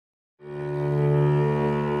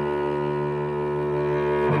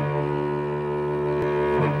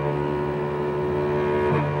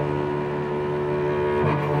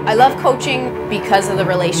I love coaching because of the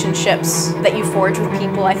relationships that you forge with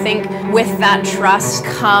people. I think with that trust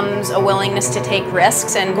comes a willingness to take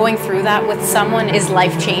risks, and going through that with someone is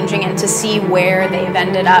life-changing, and to see where they've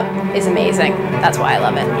ended up is amazing. That's why I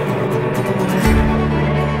love it.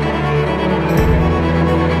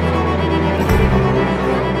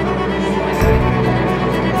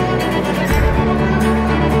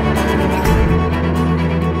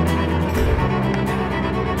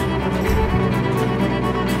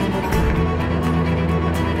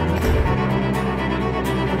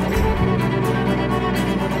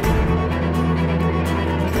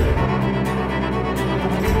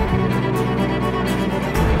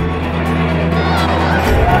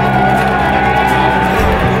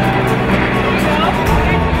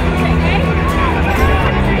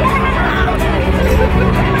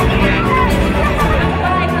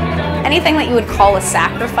 Anything that you would call a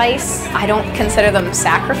sacrifice, I don't consider them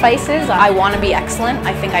sacrifices. I want to be excellent.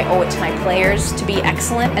 I think I owe it to my players to be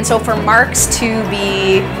excellent. And so for Marks to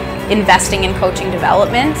be investing in coaching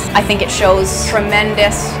development, I think it shows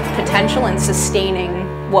tremendous potential in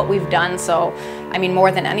sustaining what we've done. So, I mean,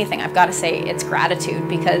 more than anything, I've got to say it's gratitude,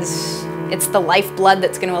 because it's the lifeblood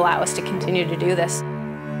that's going to allow us to continue to do this.